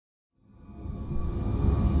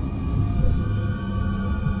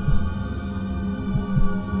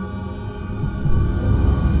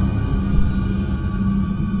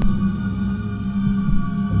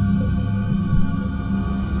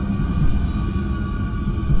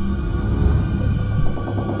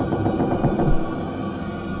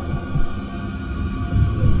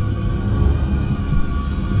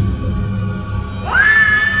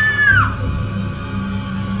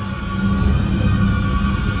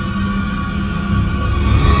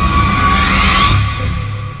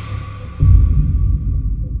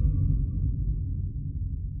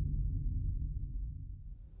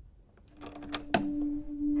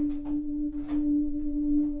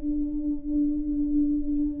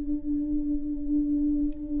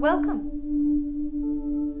Welcome.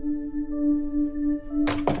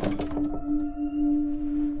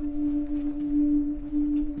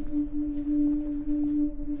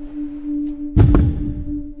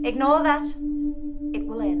 Ignore that. It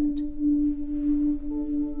will end.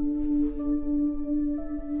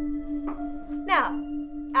 Now,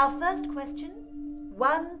 our first question,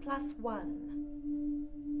 1 plus 1.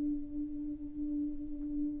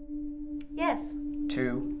 Yes.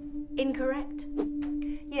 2. Incorrect.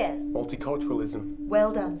 Yes. Multiculturalism.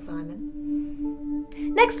 Well done, Simon.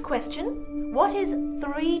 Next question, what is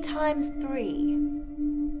 3 times 3?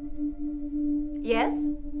 Yes?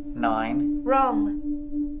 9. Wrong.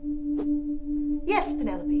 Yes,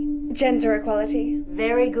 Penelope. Gender equality.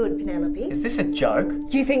 Very good, Penelope. Is this a joke?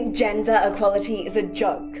 You think gender equality is a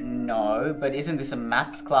joke? No, but isn't this a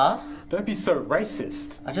maths class? Don't be so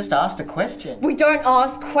racist. I just asked a question. We don't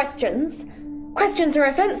ask questions. Questions are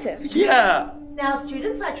offensive. Yeah! Now,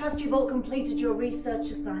 students, I trust you've all completed your research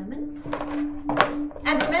assignments.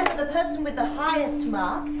 And remember, the person with the highest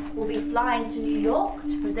mark will be flying to New York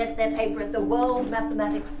to present their paper at the World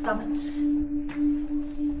Mathematics Summit.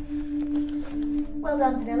 Well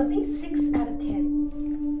done, Penelope. 6 out of 10.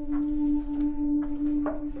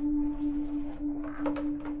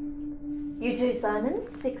 You too, Simon.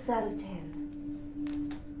 6 out of 10.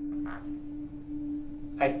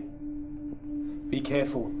 Hey, be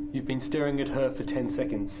careful. You've been staring at her for 10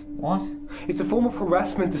 seconds. What? It's a form of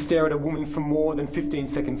harassment to stare at a woman for more than 15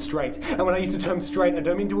 seconds straight. And when I use the term straight, I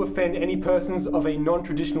don't mean to offend any persons of a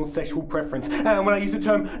non-traditional sexual preference. And when I use the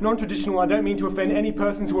term non-traditional, I don't mean to offend any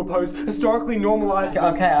persons who oppose historically normalized...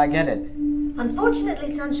 Okay, I get it.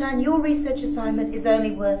 Unfortunately, Sunshine, your research assignment is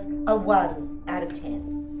only worth a 1 out of 10.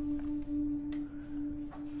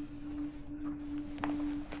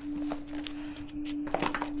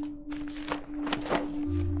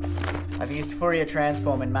 I've used Fourier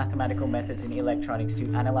transform and mathematical methods in electronics to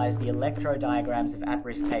analyze the electrodiagrams of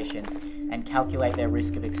at-risk patients and calculate their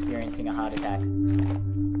risk of experiencing a heart attack. I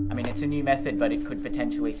mean, it's a new method, but it could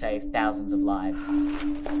potentially save thousands of lives.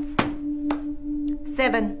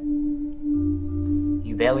 7.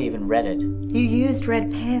 You barely even read it. You used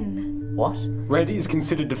red pen. What? Red is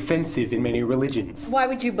considered offensive in many religions. Why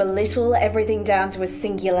would you belittle everything down to a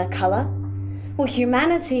singular colour? Well,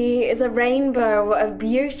 humanity is a rainbow of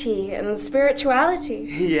beauty and spirituality.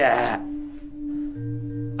 Yeah.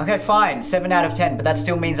 Okay, fine, 7 out of 10, but that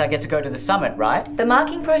still means I get to go to the summit, right? The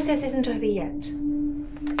marking process isn't over yet.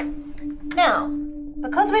 Now,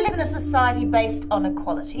 because we live in a society based on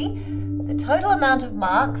equality, the total amount of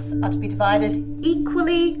marks are to be divided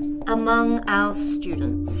equally among our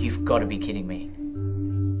students. You've got to be kidding me.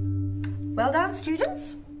 Well done,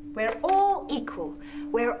 students. We're all equal.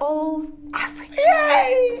 We're all average.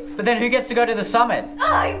 Yay! But then who gets to go to the summit?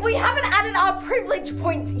 Oh, we haven't added our privilege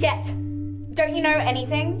points yet. Don't you know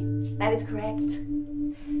anything? That is correct.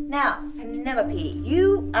 Now, Penelope,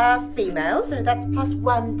 you are female, so that's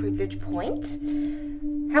 +1 privilege point.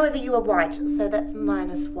 However, you are white, so that's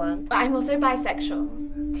 -1. I'm also bisexual.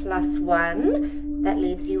 +1. That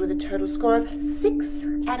leaves you with a total score of 6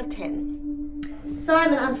 out of 10.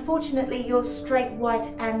 Simon, unfortunately, you're straight,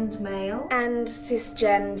 white, and male. And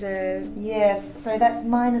cisgendered. Yes, so that's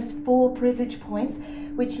 -4 privilege points,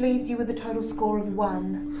 which leaves you with a total score of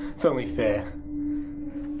 1. It's only fair.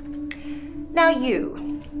 Now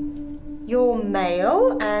you're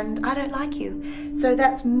male, and I don't like you. So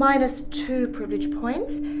that's -2 privilege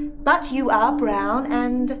points, but you are brown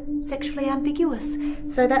and sexually ambiguous.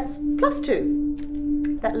 So that's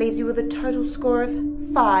 +2. That leaves you with a total score of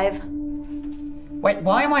 5. Wait,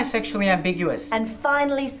 why am I sexually ambiguous? And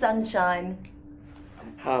finally, Sunshine.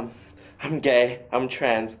 I'm gay, I'm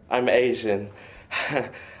trans, I'm Asian,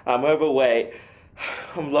 I'm overweight,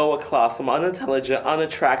 I'm lower class, I'm unintelligent,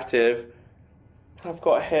 unattractive, I've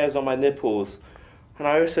got hairs on my nipples, and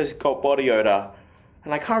I also got body odor,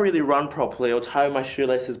 and I can't really run properly or tie my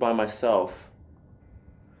shoelaces by myself.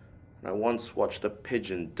 And I once watched a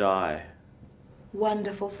pigeon die.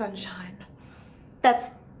 Wonderful, Sunshine.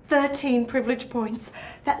 That's 13 privilege points.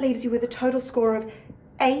 That leaves you with a total score of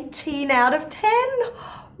 18 out of 10.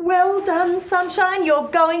 Well done, Sunshine. You're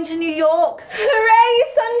going to New York. Hooray,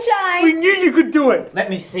 Sunshine! We knew you could do it! Let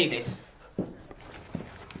me see this.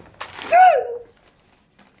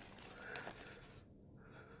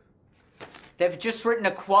 They've just written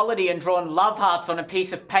equality and drawn love hearts on a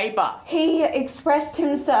piece of paper. He expressed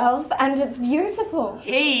himself, and it's beautiful.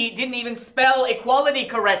 He didn't even spell equality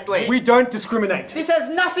correctly. We don't discriminate. This has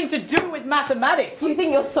nothing to do with mathematics. Do you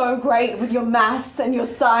think you're so great with your maths and your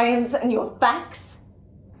science and your facts?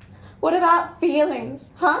 What about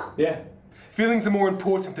feelings, huh? Yeah. Feelings are more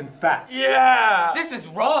important than facts. Yeah! This is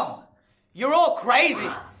wrong. You're all crazy.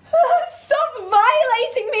 Stop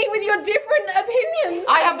violating me with your different opinions.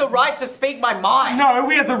 I have the right to speak my mind. No,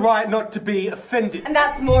 we have the right not to be offended. And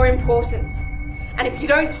that's more important. And if you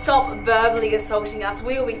don't stop verbally assaulting us,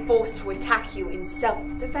 we will be forced to attack you in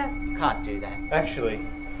self-defense. Can't do that. Actually,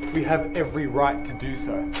 we have every right to do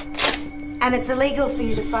so. And it's illegal for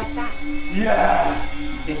you to fight back. Yeah!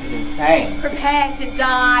 This is insane. Prepare to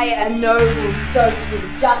die a noble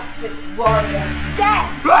social justice warrior. Death!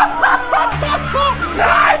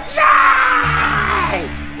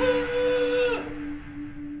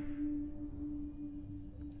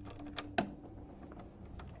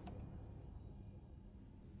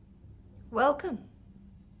 Welcome.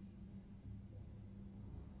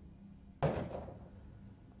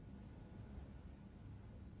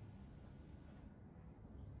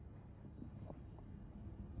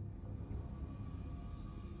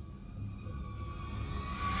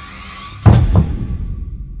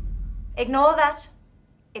 Ignore that.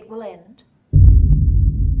 It will end.